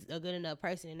is a good enough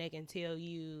person and they can tell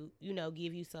you, you know,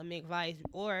 give you some advice,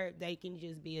 or they can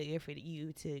just be here for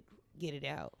you to get it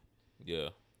out. Yeah,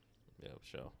 for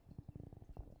sure.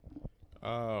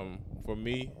 For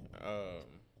me,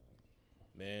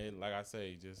 man, like I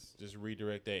say, just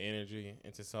redirect that energy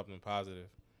into something positive.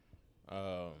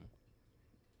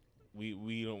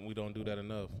 We don't do that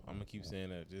enough. I'm gonna keep saying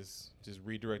that. Just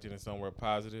redirect it in somewhere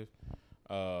positive.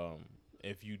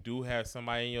 If you do have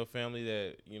somebody in your family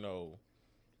that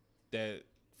that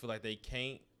feel like they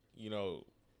can't,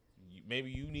 maybe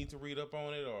you need to read up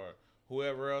on it, or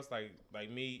whoever else. Like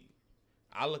me,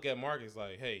 I look at Marcus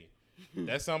like, hey,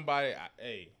 that's somebody.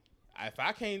 If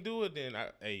I can't do it, then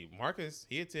Marcus,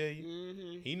 he'll tell you.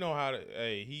 Mm-hmm. He know how to.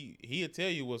 He'll tell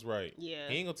you what's right. Yeah.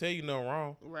 He ain't gonna tell you nothing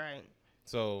wrong. Right.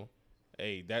 So,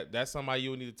 that's somebody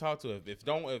you would need to talk to.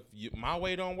 My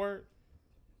way don't work,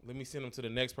 let me send them to the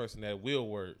next person that will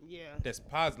work. Yeah. That's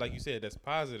positive, like you said. That's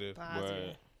positive,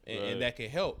 Positive. and that can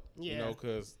help. Yeah.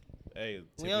 Because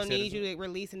we don't need you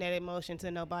releasing that emotion to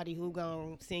nobody who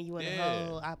gonna send you in the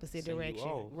whole opposite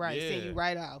direction. Right. Yeah. Send you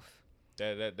right off.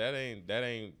 That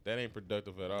ain't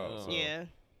productive at all. So Yeah.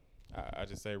 I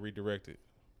just say redirect it.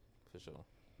 For sure.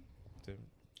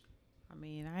 I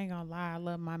mean, I ain't gonna lie, I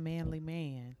love my manly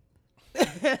man.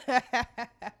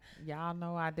 Y'all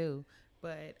know I do.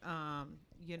 But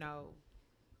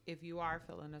if you are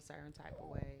feeling a certain type of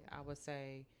way, I would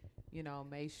say,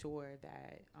 make sure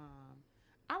that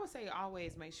I would say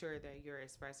always make sure that you're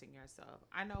expressing yourself.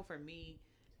 I know for me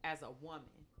as a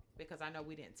woman, because I know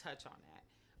we didn't touch on that,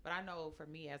 but I know for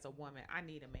me as a woman, I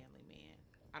need a manly man.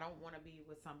 I don't want to be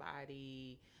with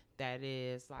somebody that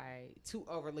is like too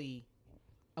overly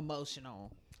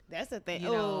emotional. That's the thing.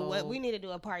 What we need to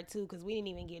do a part 2, because we didn't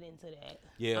even get into that.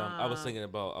 Yeah, I was thinking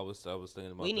about. I was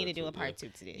thinking about. We need to do too, a part 2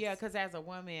 to this. Yeah, because as a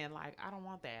woman, like I don't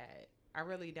want that. I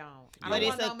really don't. But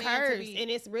it's a curse, and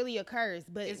it's really a curse.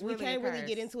 But we really can't really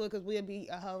get into it because we'll be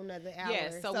a whole nother hour.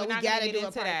 Yeah, so we not gotta get do into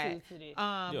a part that. 2 to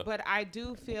this. But I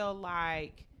do feel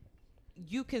like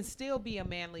you can still be a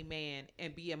manly man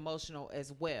and be emotional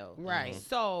as well. Right.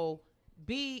 So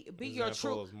be your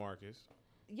true Marcus.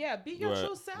 Yeah, be your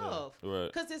true self. Right.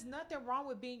 Because there's nothing wrong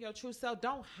with being your true self.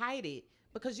 Don't hide it.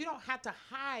 Because you don't have to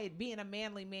hide being a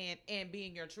manly man and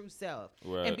being your true self.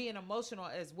 Right. And being emotional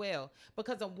as well.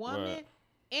 Because a woman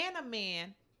and a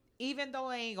man, even though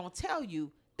they ain't going to tell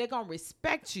you, they're going to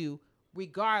respect you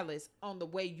regardless on the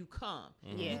way you come.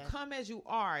 Mm-hmm. Yeah. You come as you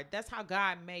are. That's how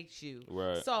God makes you.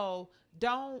 Right. So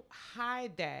don't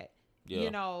hide that.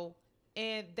 Yeah.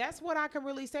 And that's what I can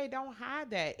really say. Don't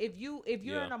hide that. If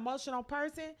you're an emotional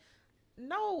person,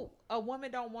 no, a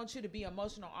woman don't want you to be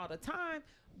emotional all the time,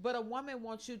 but a woman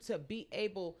wants you to be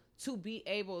able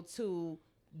to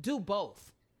do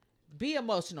both. Be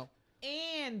emotional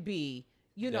and be,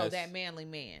 that manly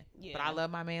man. Yeah. But I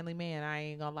love my manly man. I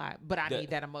ain't gonna lie. But I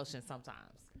need that emotion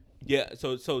sometimes. Yeah.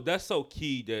 So that's so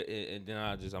key that, and then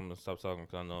I'm gonna stop talking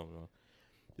because I know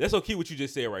that's so key what you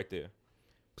just said right there.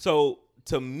 So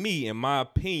to me, in my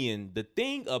opinion, the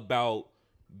thing about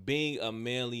being a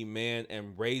manly man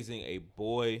and raising a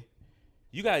boy,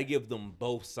 you got to give them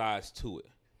both sides to it.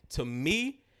 To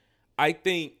me, I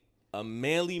think a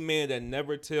manly man that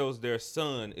never tells their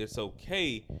son it's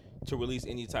okay to release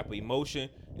any type of emotion,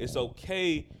 it's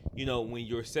okay, when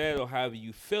you're sad or however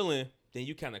you feeling, then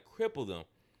you kind of cripple them.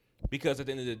 Because at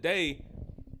the end of the day,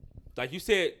 like you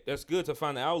said, that's good to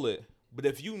find an outlet. But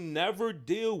if you never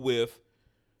deal with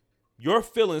your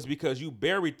feelings because you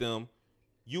buried them,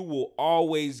 you will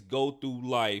always go through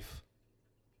life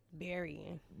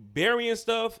burying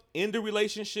stuff, into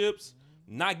relationships,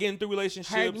 not getting through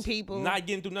relationships, hurting people, not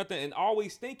getting through nothing, and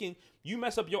always thinking you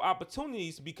mess up your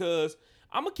opportunities. Because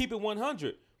I'm gonna keep it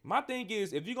 100. My thing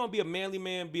is, if you're gonna be a manly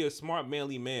man, be a smart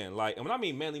manly man. Like, and when I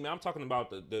mean manly man, I'm talking about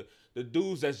the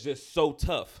dudes that's just so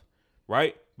tough,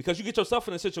 right? Because you get yourself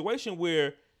in a situation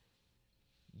where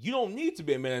you don't need to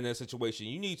be a man in that situation.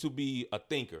 You need to be a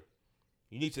thinker.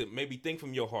 You need to maybe think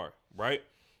from your heart, right?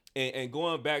 And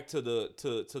going back to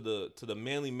the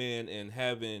manly man and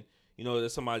having,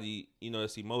 there's somebody,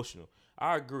 that's emotional.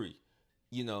 I agree.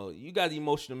 You got the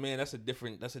emotional man. That's a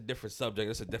different subject.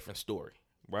 That's a different story,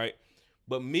 right?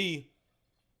 But me,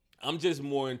 I'm just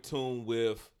more in tune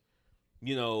with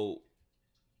you know,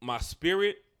 my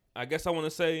spirit, I guess I want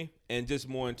to say, and just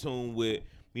more in tune with,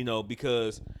 you know,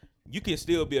 because you can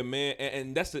still be a man,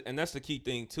 and that's the key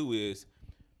thing too is,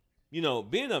 you know,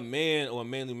 being a man or a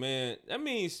manly man, that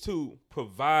means to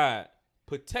provide,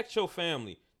 protect your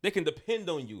family. They can depend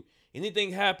on you.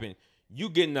 Anything happen, you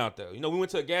getting out there. You know, we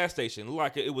went to a gas station. It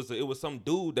looked like it was some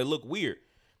dude that looked weird.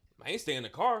 I ain't stay in the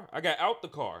car. I got out the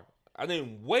car. I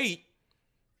didn't wait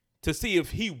to see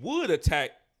if he would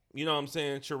attack, you know what I'm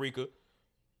saying, Sharika.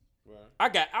 Right. I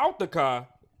got out the car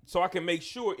so I can make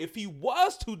sure if he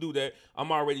was to do that,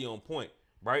 I'm already on point,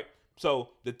 right? So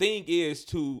the thing is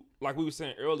to, like we were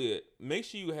saying earlier, make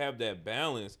sure you have that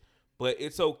balance, but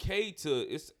it's okay to,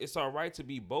 it's all right to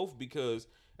be both, because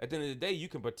at the end of the day, you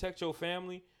can protect your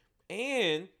family,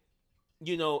 and,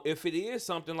 you know, if it is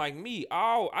something like me,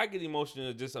 I get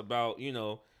emotional just about, you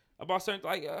know, about certain,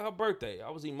 like her birthday. I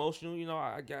was emotional, you know,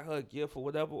 I got her a gift or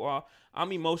whatever, or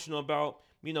I'm emotional about,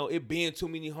 you know, it being too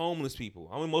many homeless people.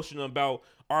 I'm emotional about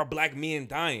our black men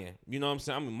dying. You know what I'm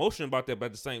saying? I'm emotional about that, but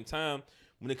at the same time,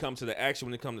 when it comes to the action,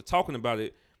 when it comes to talking about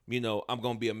it, you know, I'm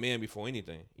going to be a man before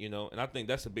anything, you know? And I think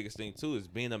that's the biggest thing, too, is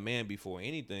being a man before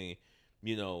anything,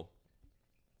 you know.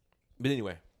 But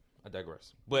anyway, I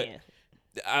digress. But yeah.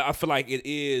 I feel like it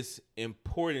is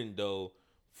important, though,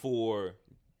 for,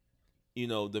 you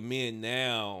know, the men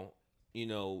now, you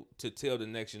know, to tell the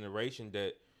next generation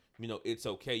that, you know, it's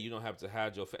okay. You don't have to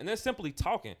hide your and that's simply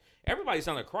talking. Everybody's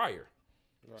not a crier.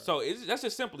 Right. So that's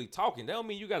just simply talking. That don't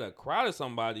mean you got to cry to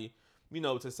somebody, you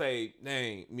know, to say,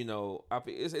 dang, you know,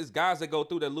 it's guys that go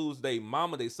through that lose their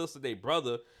mama, their sister, their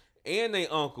brother, and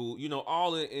their uncle, you know,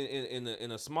 all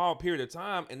in a small period of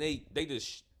time, and they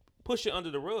just push it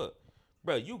under the rug.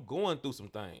 Bro, you going through some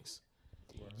things.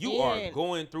 You are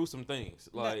going through some things.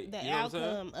 Like the you know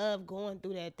outcome of going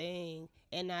through that thing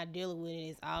and not dealing with it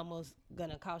is almost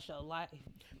gonna cost your life.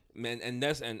 Man, and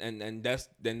that's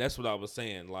what I was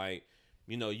saying. Like,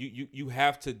 you know, you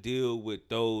have to deal with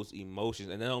those emotions,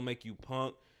 and that don't make you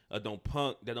punk. That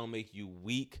don't make you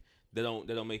weak. That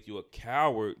don't make you a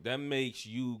coward. That makes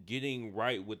you getting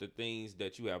right with the things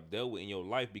that you have dealt with in your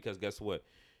life. Because guess what?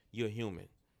 You're human.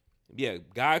 Yeah,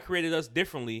 God created us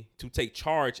differently to take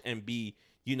charge and be,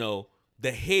 you know,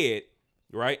 the head,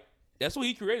 right? That's what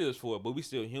He created us for. But we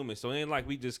still human. So it ain't like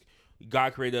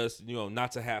God created us, you know,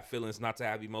 not to have feelings, not to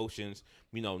have emotions,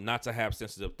 you know, not to have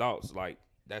sensitive thoughts. Like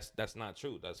that's not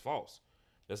true. That's false.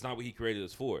 That's not what He created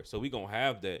us for. So we gonna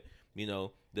have that. You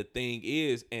know, the thing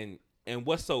is, and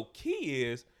what's so key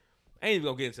is, I ain't even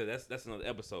gonna get into that. That's another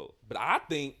episode. But I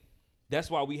think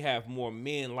that's why we have more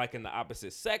men liking the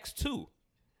opposite sex too.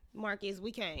 Marcus,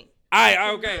 we can't. We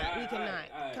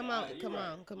cannot. Come on.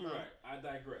 Right. I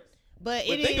digress. But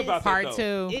think is about part that,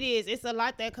 two. It is. It's a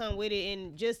lot that come with it,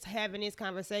 and just having this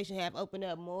conversation have opened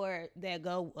up more that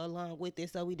go along with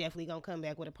it. So we definitely gonna come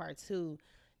back with a part 2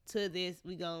 to this.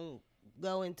 We gonna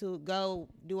go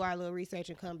do our little research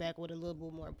and come back with a little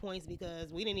bit more points,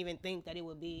 because we didn't even think that it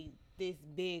would be this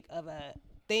big of a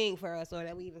thing for us, or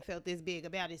that we even felt this big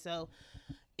about it. So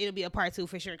it'll be a part 2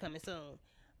 for sure coming soon.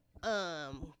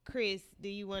 Chris, do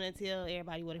you want to tell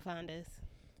everybody where to find us?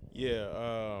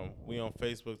 Yeah, we on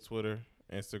Facebook, Twitter,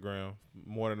 Instagram,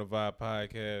 More Than a Vibe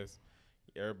Podcast.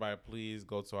 Everybody, please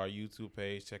go to our YouTube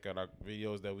page, check out our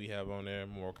videos that we have on there,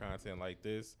 more content like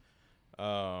this.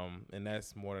 And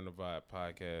that's More Than a Vibe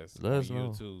Podcast on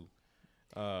YouTube.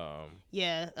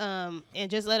 And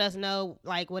just let us know,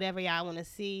 like, whatever y'all want to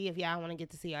see. If y'all want to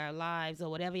get to see our lives or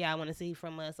whatever y'all want to see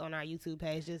from us on our YouTube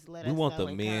page, just let us know. We want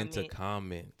the men to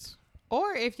comment.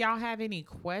 Or if y'all have any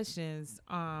questions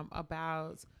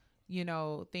about, you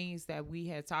know, things that we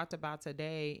had talked about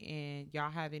today, and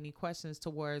y'all have any questions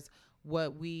towards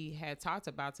what we had talked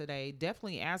about today,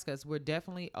 definitely ask us. We're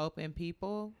definitely open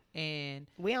people, and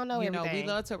we don't know everything. We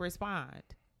love to respond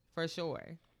for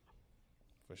sure.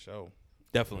 For sure.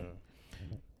 Definitely.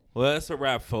 Yeah. Well, that's a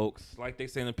wrap, folks. Like they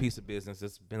say in a piece of business,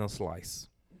 it's been a slice.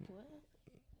 What?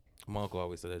 My uncle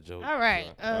always said that joke. All right.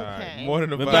 So. Okay. All right. More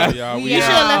Than a Vibe, y'all. You should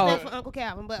have left that for Uncle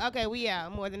Calvin, but okay, we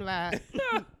out. More Than a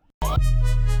Vibe.